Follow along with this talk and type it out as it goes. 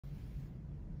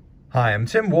Hi, I'm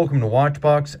Tim. Welcome to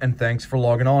Watchbox, and thanks for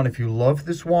logging on. If you love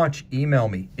this watch, email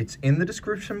me. It's in the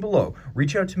description below.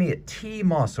 Reach out to me at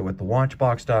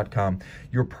tmosso@thewatchbox.com.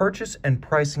 Your purchase and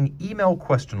pricing email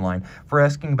question line for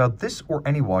asking about this or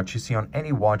any watch you see on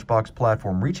any Watchbox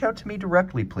platform. Reach out to me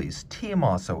directly, please.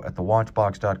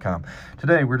 tmosso@thewatchbox.com.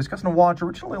 Today, we're discussing a watch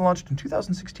originally launched in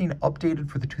 2016, updated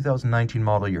for the 2019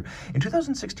 model year. In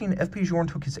 2016, FP Journe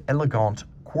took his Elegante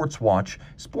quartz watch,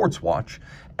 sports watch,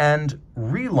 and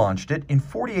relaunched it in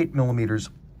 48 millimeters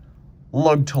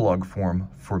lug-to-lug form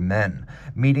for men.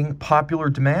 Meeting popular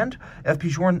demand, FP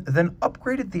Journe then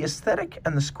upgraded the aesthetic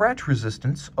and the scratch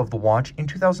resistance of the watch in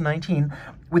 2019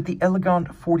 with the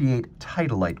Elegante 48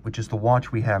 Titalyt, which is the watch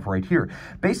we have right here.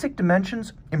 Basic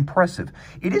dimensions, impressive.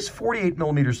 It is 48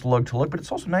 millimeters lug-to-lug, but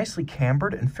it's also nicely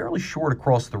cambered and fairly short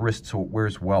across the wrist, so it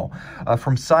wears well.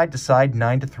 From side to side,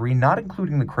 9:3, not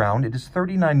including the crown, it is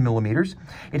 39 millimeters.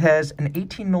 It has an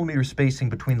 18 millimeter spacing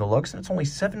between the lugs, and it's only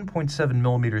 7.7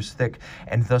 millimeters thick,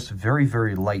 and thus very,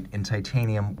 very light in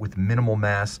titanium with minimal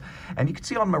mass. And you can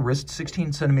see on my wrist,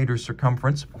 16 centimeters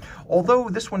circumference. Although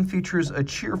this one features a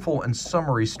cheerful and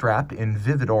summery strap in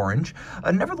vivid orange,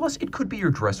 nevertheless, it could be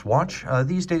your dress watch.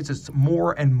 These days, it's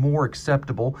more and more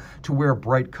acceptable to wear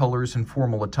bright colors in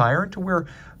formal attire and to wear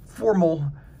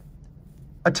formal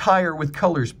attire with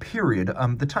colors, period.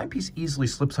 The timepiece easily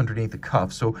slips underneath the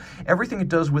cuff, so everything it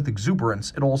does with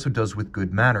exuberance, it also does with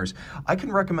good manners. I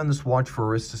can recommend this watch for a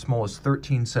wrist as small as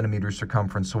 13 centimeters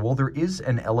circumference, so while there is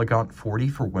an Elegante 40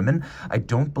 for women, I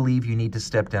don't believe you need to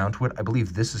step down to it. I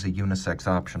believe this is a unisex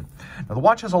option. Now, the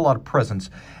watch has a lot of presence,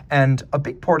 and a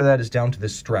big part of that is down to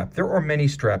this strap. There are many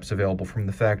straps available from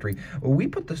the factory. We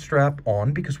put the strap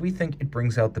on because we think it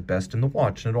brings out the best in the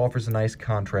watch, and it offers a nice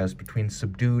contrast between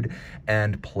subdued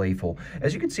and playful.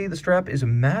 As you can see, the strap is a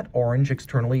matte orange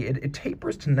externally. It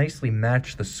tapers to nicely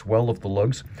match the swell of the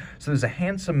lugs, so there's a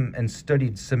handsome and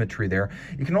studied symmetry there.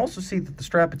 You can also see that the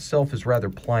strap itself is rather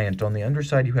pliant. On the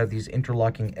underside, you have these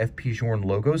interlocking FP Journe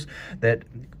logos that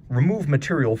remove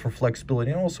material for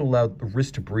flexibility and also allow the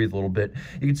wrist to breathe a little bit.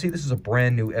 You can see this is a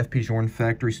brand new FP Journe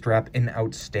factory strap in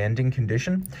outstanding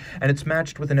condition, and it's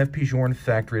matched with an FP Journe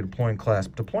factory deploying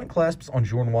clasp. Deploying clasps on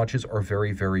Journe watches are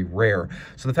very, very rare.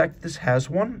 So the fact that this has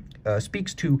one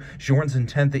speaks to Journe's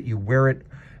intent that you wear it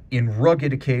in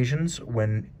rugged occasions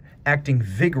when acting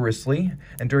vigorously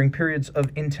and during periods of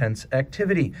intense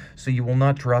activity, so you will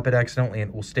not drop it accidentally and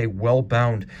it will stay well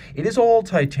bound. It is all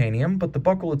titanium, but the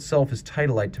buckle itself is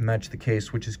Titalyt to match the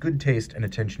case, which is good taste and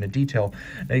attention to detail.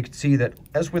 Now you can see that,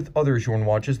 as with other Journe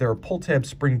watches, there are pull-tab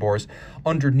spring bars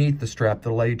underneath the strap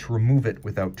that allow you to remove it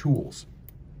without tools.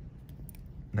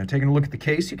 Now, taking a look at the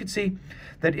case, you can see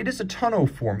that it is a tonneau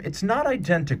form. It's not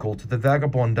identical to the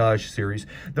Vagabondage series,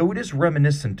 though it is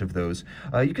reminiscent of those.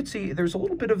 You can see there's a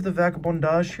little bit of the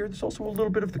Vagabondage here. There's also a little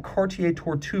bit of the Cartier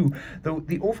Tortue, though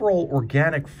the overall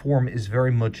organic form is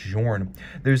very much Journe.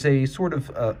 There's a sort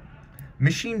of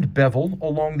machined bevel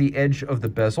along the edge of the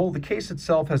bezel. The case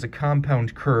itself has a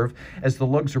compound curve as the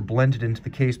lugs are blended into the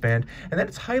case band, and then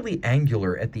it's highly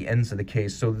angular at the ends of the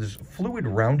case, so there's fluid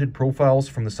rounded profiles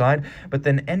from the side, but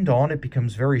then end on it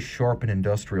becomes very sharp and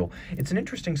industrial. It's an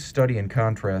interesting study in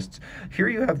contrasts. Here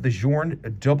you have the Journe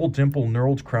double dimple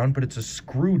knurled crown, but it's a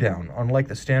screw down, unlike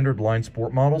the standard line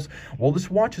sport models. While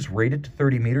this watch is rated to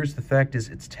 30 meters, the fact is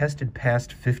it's tested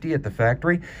past 50 at the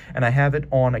factory, and I have it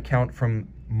on account from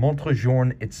Montre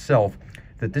Journe itself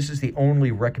that this is the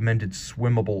only recommended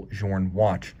swimmable Journe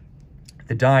watch.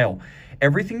 The dial,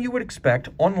 everything you would expect.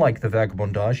 Unlike the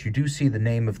Vagabondage, you do see the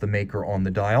name of the maker on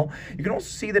the dial. You can also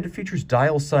see that it features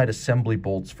dial side assembly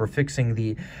bolts for fixing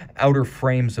the outer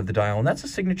frames of the dial, and that's a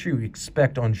signature you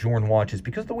expect on Journe watches.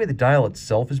 Because of the way the dial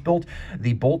itself is built,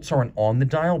 the bolts aren't on the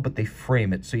dial, but they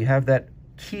frame it, so you have that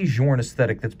key Journe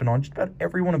aesthetic that's been on just about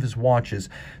every one of his watches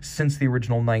since the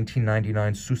original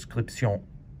 1999 Souscription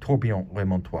Tourbillon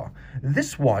Remontoir.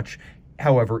 This watch,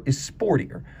 however, is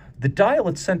sportier. The dial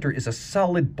at center is a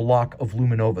solid block of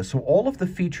luminova, so all of the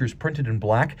features printed in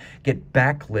black get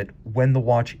backlit when the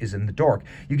watch is in the dark.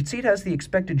 You can see it has the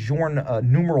expected Journe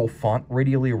numeral font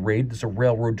radially arrayed. There's a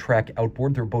railroad track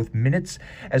outboard. There are both minutes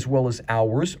as well as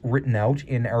hours written out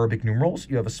in Arabic numerals.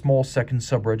 You have a small second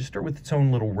sub-register with its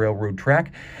own little railroad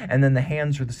track, and then the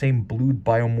hands are the same blued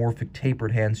biomorphic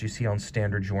tapered hands you see on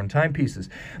standard Journe timepieces.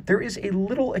 There is a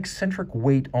little eccentric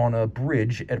weight on a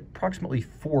bridge at approximately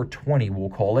 420,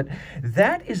 we'll call it.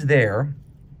 That is there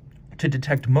to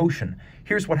detect motion.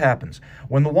 Here's what happens.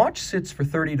 When the watch sits for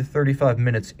 30 to 35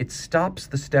 minutes, it stops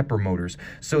the stepper motors.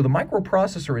 So the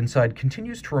microprocessor inside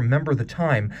continues to remember the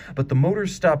time, but the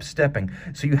motors stop stepping.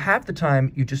 So you have the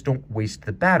time, you just don't waste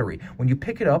the battery. When you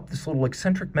pick it up, this little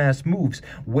eccentric mass moves,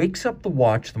 wakes up the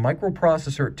watch, the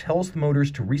microprocessor tells the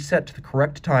motors to reset to the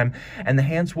correct time, and the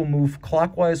hands will move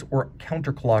clockwise or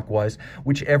counterclockwise,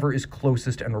 whichever is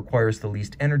closest and requires the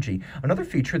least energy. Another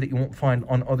feature that you won't find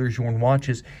on other Journe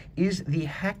watches is the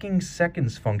hacking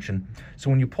seconds function. So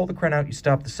when you pull the crown out, you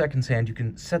stop the seconds hand, you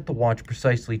can set the watch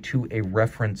precisely to a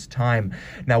reference time.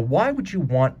 Now, why would you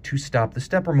want to stop the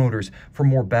stepper motors? For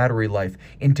more battery life.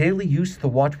 In daily use, the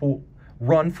watch will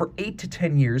run for 8 to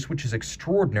 10 years, which is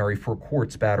extraordinary for a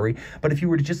quartz battery. But if you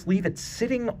were to just leave it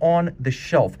sitting on the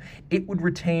shelf, it would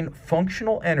retain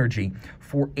functional energy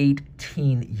for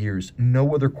 18 years.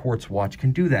 No other quartz watch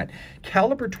can do that.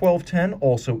 Caliber 1210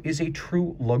 also is a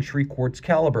true luxury quartz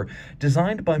caliber,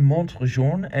 designed by Montre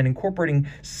Journe and incorporating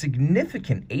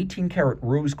significant 18-karat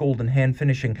rose gold and hand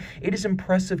finishing. It is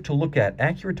impressive to look at,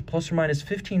 accurate to plus or minus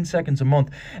 15 seconds a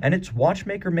month, and it's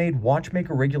watchmaker made,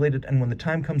 watchmaker regulated, and when the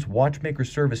time comes, watchmaker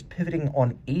serviced, pivoting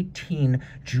on 18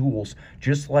 jewels,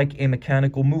 just like a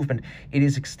mechanical movement. It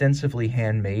is extensively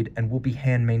handmade and will be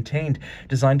hand maintained,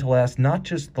 designed to last not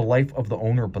just the life of the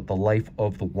owner, but the life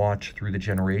of the watch through the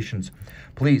generations.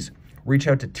 Please reach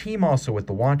out to tmosso at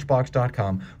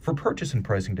thewatchbox.com for purchase and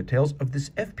pricing details of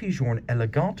this FP Journe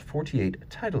Elegante 48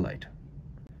 Titalyt.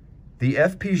 The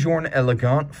FP Journe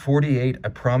Elegante 48, I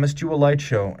promised you a light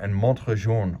show, and Montre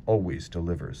Journe always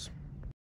delivers.